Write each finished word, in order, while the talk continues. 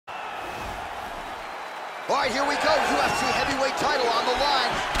All right, here we go. UFC heavyweight title on the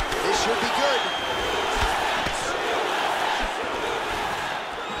line. This should be good.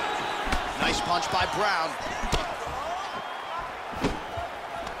 Nice punch by Brown.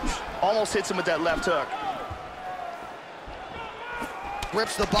 Almost hits him with that left hook.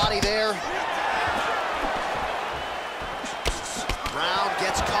 Rips the body there. Brown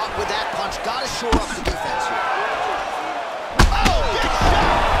gets caught with that punch. Got to shore up the defense here. Oh, big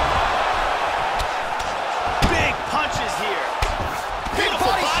shot! Big punches here. Beautiful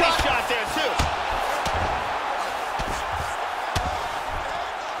body shot there, too.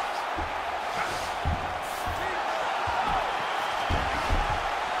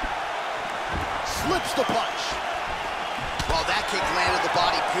 Slips the punch. Well, that kick landed the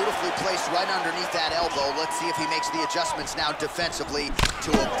body beautifully placed right underneath that elbow. Let's see if he makes the adjustments now defensively to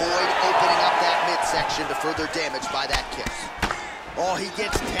avoid opening up that midsection to further damage by that kick. Oh, he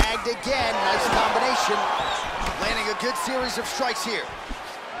gets tagged again. Nice combination. Landing a good series of strikes here.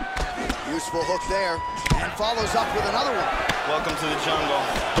 Useful hook there. And follows up with another one. Welcome to the jungle.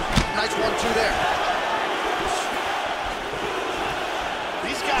 Nice 1-2 there.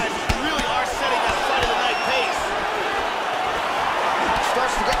 These guys really are setting that fight of the night pace.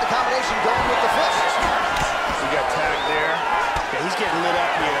 Starts to get the combination going with the fists. We got tagged there. Yeah, he's getting lit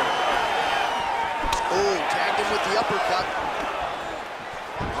up here. Oh, tagged him with the uppercut.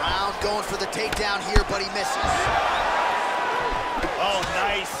 Brown going for the takedown here, but he misses. Oh,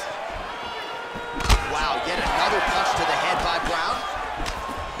 nice. Wow, yet another punch to the head by Brown.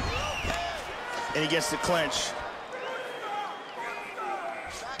 And he gets the clinch.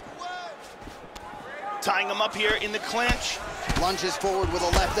 Tying him up here in the clinch. Lunges forward with a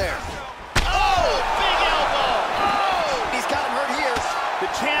left there. Oh, big elbow! Oh! He's got him hurt here. The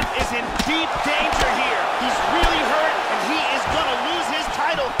champ is in deep danger here. He's really hurt, and he is gonna lose his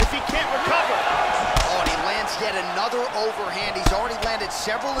title if he can't recover. Oh, and he lands yet another overhand. He's already landed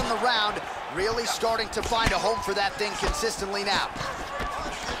several in the round, really starting to find a home for that thing consistently now.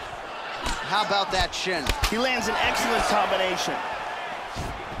 How about that shin? He lands an excellent combination.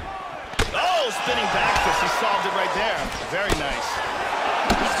 Oh, spinning back fist. He solved it right there. Very nice.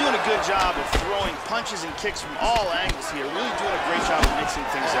 He's doing a good job of throwing punches and kicks from all angles here. Really doing a great job of mixing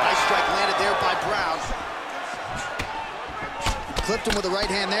things up. Nice strike landed there by Brown. Clipped him with the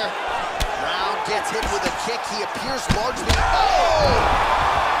right hand there. Brown gets hit with a kick. He appears largely... Oh!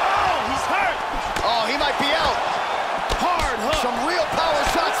 Oh, he's hurt! Oh, he might be out. Hard hook. Some real power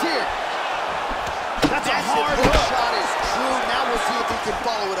shots here. That's a hard hook. hook. Shot is true. Now we'll see if he can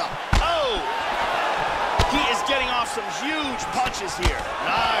follow it up. Oh! He is getting off some huge punches here.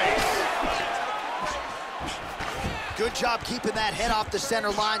 Nice. Good job keeping that head off the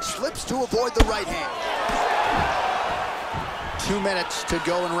center line. Slips to avoid the right hand. 2 minutes to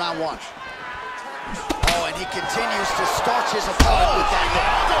go in round one. Oh, and he continues to starch his opponent with that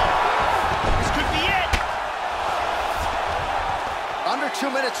hook. This could be it. Under 2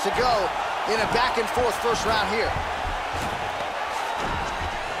 minutes to go in a back-and-forth first round here.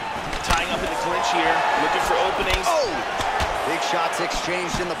 Tying up in the clinch here, looking for openings. Oh! Big shots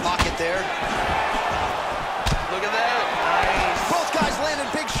exchanged in the pocket there. Look at that. Nice. Both guys landing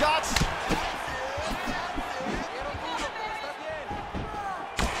big shots.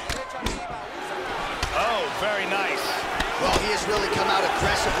 Oh, very nice. Well, he has really come out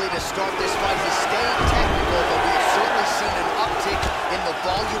aggressively to start this fight. He's staying technical, but we have certainly seen an uptick in the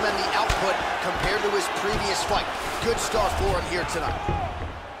volume and the output compared to his previous fight. Good start for him here tonight.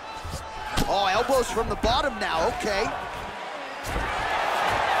 Oh, elbows from the bottom now, okay.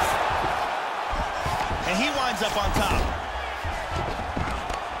 And he winds up on top.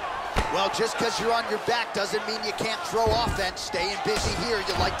 Well, just because you're on your back doesn't mean you can't throw offense. Staying busy here,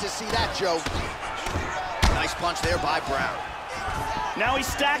 you like to see that, Joe. Nice punch there by Brown. Now he's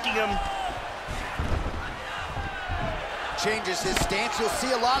stacking him. Changes his stance. You'll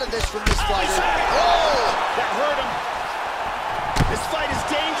see a lot of this from this fighter. Oh! That hurt him. This fight is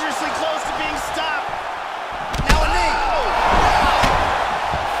dangerously close to being stopped. Now a knee.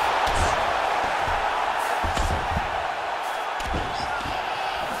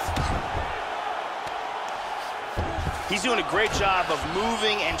 He's doing a great job of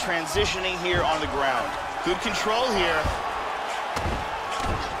moving and transitioning here on the ground. Good control here.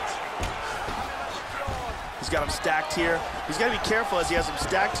 He's got him stacked here. He's got to be careful as he has him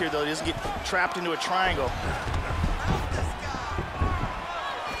stacked here, though. He doesn't get trapped into a triangle.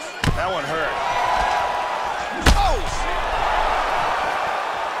 That one hurt. Oh!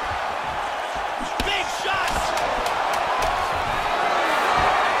 Big shots!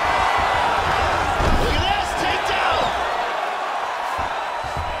 Look at this, takedown!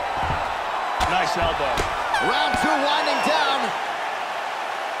 Nice elbow. Round 2 winding down.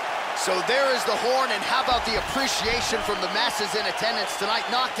 So there is the horn, and how about the appreciation from the masses in attendance tonight?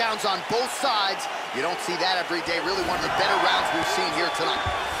 Knockdowns on both sides. You don't see that every day. Really one of the better rounds we've seen here tonight.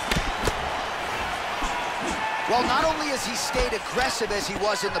 Well, not only has he stayed aggressive as he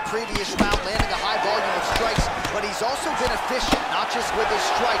was in the previous round, landing a high volume of strikes, but he's also been efficient, not just with his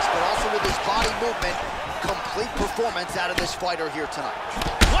strikes, but also with his body movement. Complete performance out of this fighter here tonight.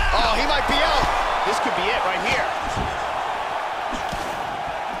 Wow. Oh, he might be out. This could be it right here.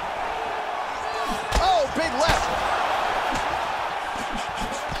 Oh, big left.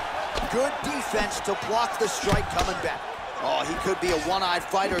 Good defense to block the strike coming back. Oh, he could be a one-eyed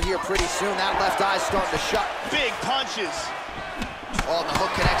fighter here pretty soon. That left eye's starting to shut. Big punches. Oh, and the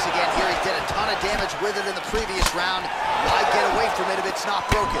hook connects again here. He did a ton of damage with it in the previous round. Why get away from it if it's not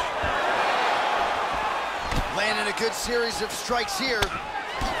broken? Landing a good series of strikes here.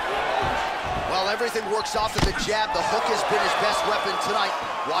 Well, everything works off of the jab. The hook has been his best weapon tonight.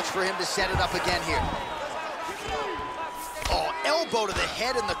 Watch for him to set it up again here. Oh, elbow to the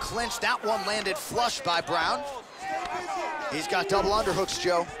head in the clinch. That one landed flush by Brown. He's got double underhooks,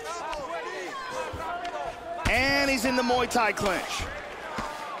 Joe. And he's in the Muay Thai clinch.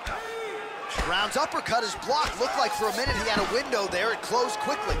 Brown's uppercut is blocked. Looked like for a minute he had a window there. It closed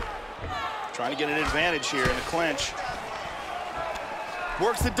quickly. Trying to get an advantage here in the clinch.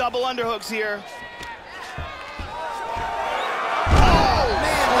 Works the double underhooks here. Oh,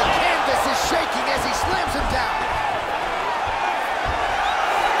 man, the canvas is shaking as he slams him down.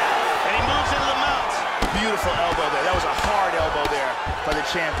 And he moves into the mount. Beautiful elbow there. That was a hard elbow there by the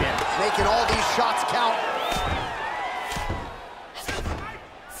champion. Making all these shots count.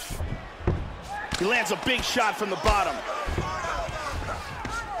 He lands a big shot from the bottom.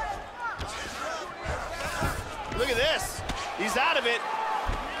 Look at this. He's out of it.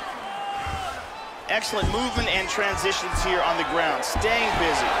 Excellent movement and transitions here on the ground. Staying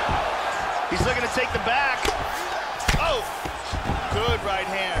busy. He's looking to take the back. Oh, good right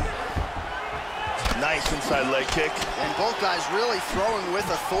hand. Nice inside leg kick. And both guys really throwing with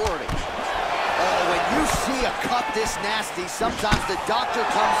authority. Oh, when you see a cut this nasty, sometimes the doctor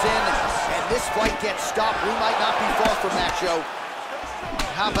comes in and this fight gets stopped. We might not be far from that, Joe.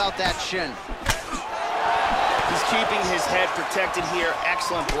 How about that shin? He's keeping his head protected here.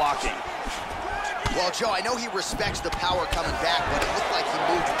 Excellent blocking. Well, Joe, I know he respects the power coming back, but it looked like he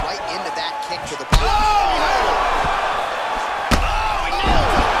moved right into that kick to the body. Oh! Oh, he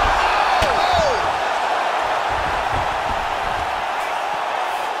nailed it! Oh!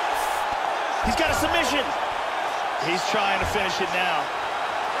 He's got a submission. He's trying to finish it now.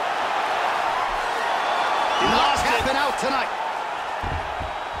 He lost it. Tapping out tonight.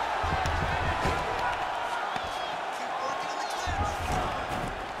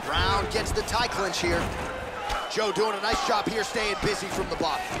 Brown gets the tie clinch here. Joe doing a nice job here, staying busy from the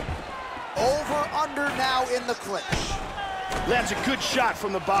bottom. Over, under now in the clinch. Lands a good shot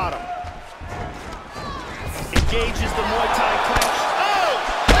from the bottom. Engages the Muay Thai clinch. Oh!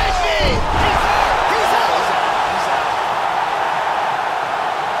 Big knee! He's out!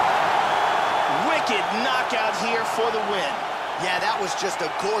 Wicked knockout here for the win. Yeah, that was just a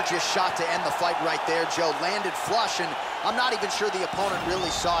gorgeous shot to end the fight right there, Joe. Landed flush, and I'm not even sure the opponent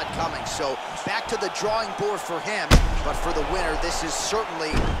really saw it coming. So back to the drawing board for him, but for the winner, this is certainly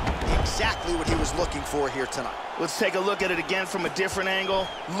exactly what he was looking for here tonight. Let's take a look at it again from a different angle.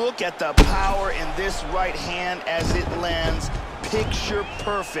 Look at the power in this right hand as it lands. Picture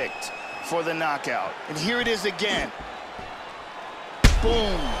perfect for the knockout. And here it is again.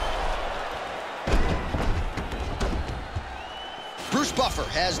 Boom. Bruce Buffer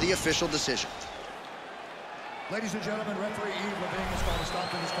has the official decision. Ladies and gentlemen, referee Yves Levine is going to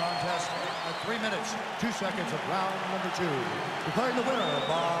stop this contest at 3 minutes, 2 seconds of round number 2. Declaring the winner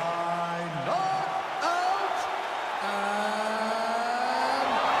by knockout and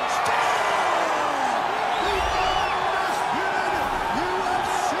still the undisputed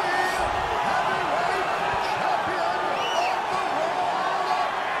UFC heavyweight champion of the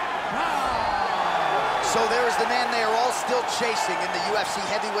world. Now. So there is the man they are all still chasing in the UFC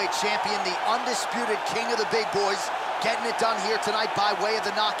heavyweight champion, the undisputed king of the big boys, getting it done here tonight by way of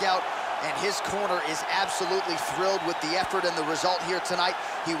the knockout. And his corner is absolutely thrilled with the effort and the result here tonight.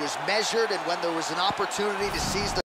 He was measured, and when there was an opportunity to seize the